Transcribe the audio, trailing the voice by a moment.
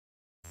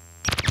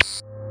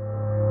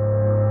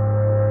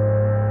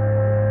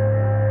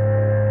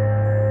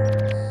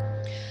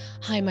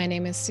Hi, my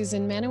name is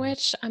Susan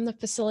Manewich. I'm the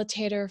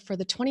facilitator for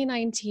the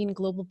 2019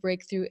 Global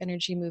Breakthrough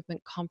Energy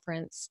Movement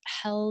Conference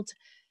held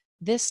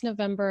this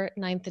November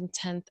 9th and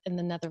 10th in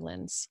the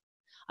Netherlands.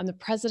 I'm the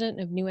president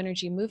of New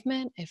Energy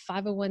Movement, a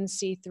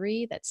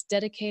 501c3 that's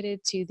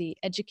dedicated to the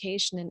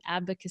education and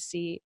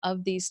advocacy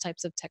of these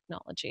types of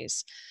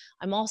technologies.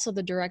 I'm also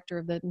the director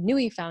of the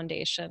NUI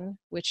Foundation,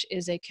 which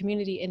is a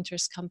community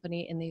interest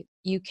company in the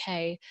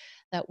UK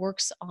that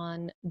works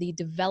on the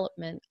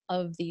development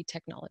of the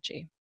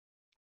technology.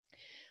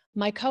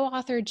 My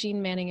co-author,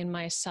 Jean Manning, and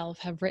myself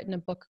have written a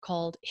book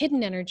called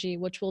Hidden Energy,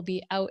 which will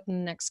be out in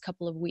the next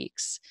couple of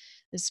weeks.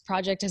 This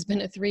project has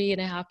been a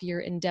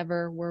 3.5-year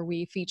endeavor where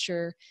we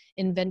feature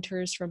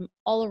inventors from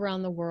all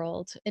around the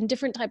world and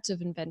different types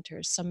of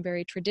inventors, some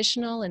very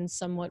traditional and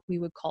some what we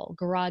would call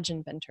garage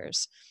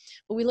inventors.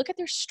 But we look at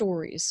their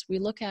stories. We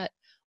look at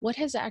what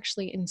has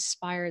actually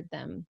inspired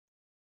them.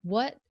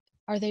 What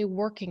are they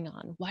working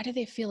on? Why do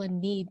they feel a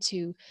need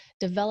to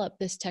develop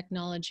this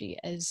technology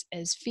as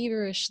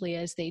feverishly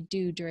as they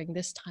do during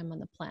this time on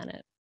the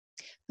planet?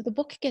 So the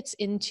book gets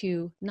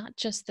into not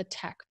just the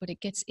tech, but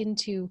it gets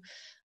into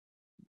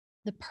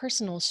the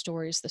personal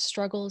stories, the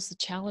struggles, the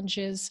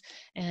challenges,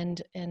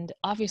 and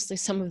obviously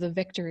some of the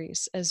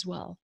victories as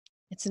well.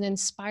 It's an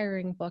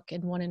inspiring book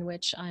and one in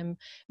which I'm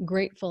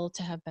grateful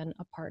to have been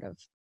a part of.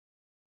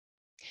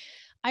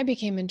 I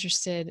became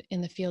interested in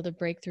the field of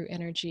breakthrough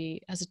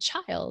energy as a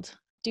child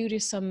due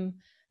to some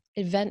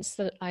events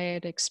that I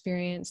had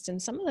experienced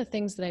and some of the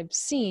things that I've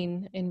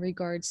seen in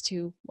regards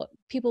to what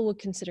people would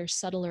consider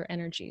subtler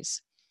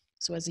energies.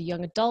 So as a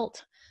young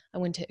adult, I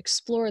went to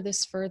explore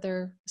this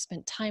further,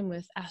 spent time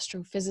with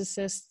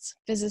astrophysicists,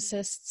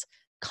 physicists,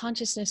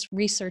 consciousness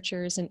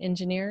researchers, and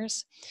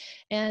engineers,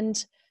 and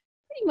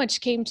pretty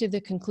much came to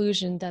the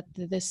conclusion that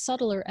this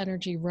subtler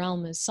energy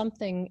realm is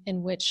something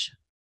in which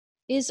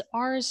is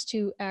ours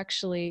to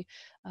actually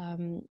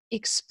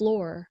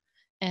explore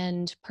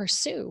and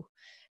pursue.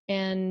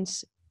 And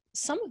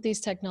some of these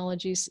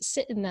technologies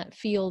sit in that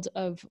field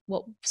of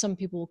what some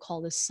people will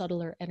call the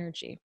subtler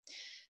energy.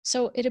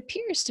 So it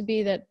appears to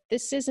be that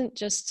this isn't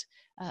just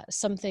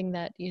something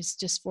that is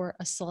just for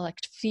a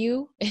select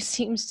few. It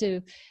seems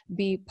to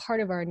be part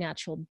of our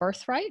natural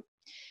birthright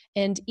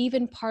and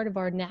even part of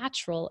our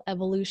natural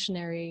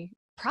evolutionary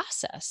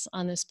process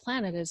on this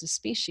planet as a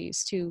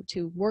species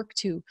to work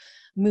to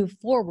move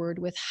forward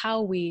with how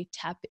we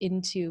tap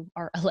into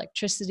our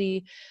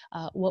electricity,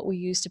 what we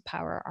use to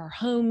power our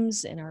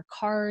homes and our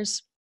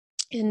cars.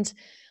 And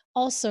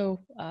also,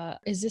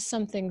 is this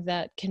something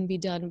that can be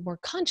done more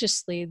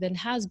consciously than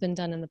has been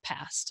done in the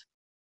past?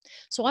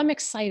 So I'm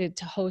excited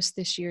to host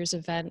this year's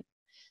event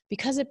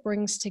because it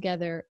brings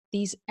together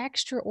these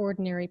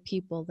extraordinary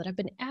people that have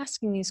been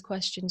asking these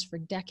questions for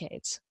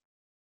decades.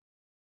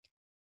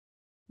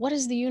 What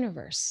is the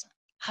universe?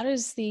 How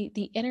does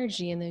the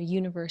energy in the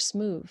universe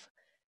move?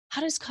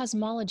 How does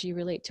cosmology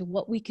relate to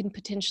what we can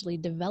potentially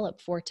develop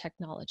for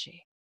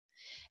technology?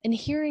 And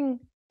hearing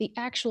the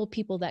actual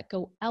people that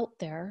go out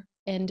there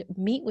and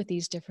meet with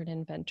these different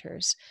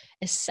inventors,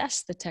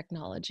 assess the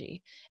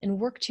technology, and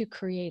work to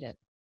create it.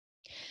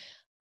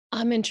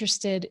 I'm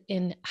interested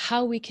in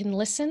how we can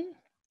listen,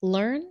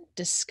 learn,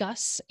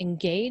 discuss,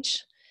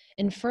 engage,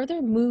 and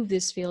further move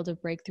this field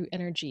of breakthrough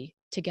energy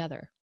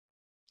together.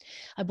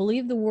 I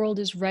believe the world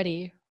is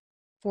ready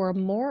for a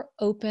more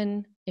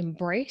open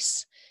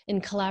embrace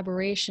and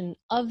collaboration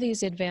of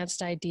these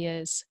advanced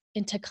ideas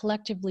and to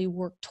collectively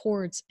work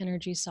towards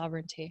energy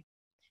sovereignty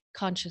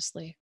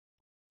consciously.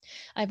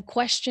 I have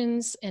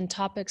questions and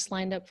topics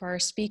lined up for our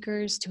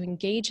speakers to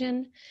engage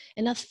in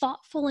a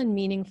thoughtful and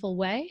meaningful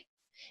way,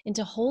 and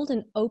to hold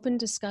an open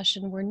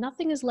discussion where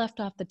nothing is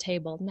left off the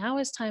table. Now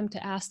is time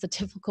to ask the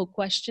difficult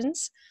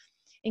questions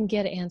and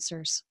get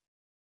answers.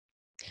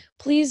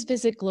 Please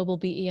visit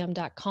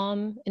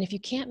globalbem.com, and if you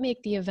can't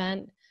make the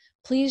event,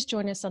 please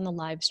join us on the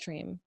live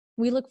stream.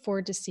 We look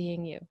forward to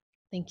seeing you.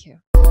 Thank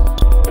you.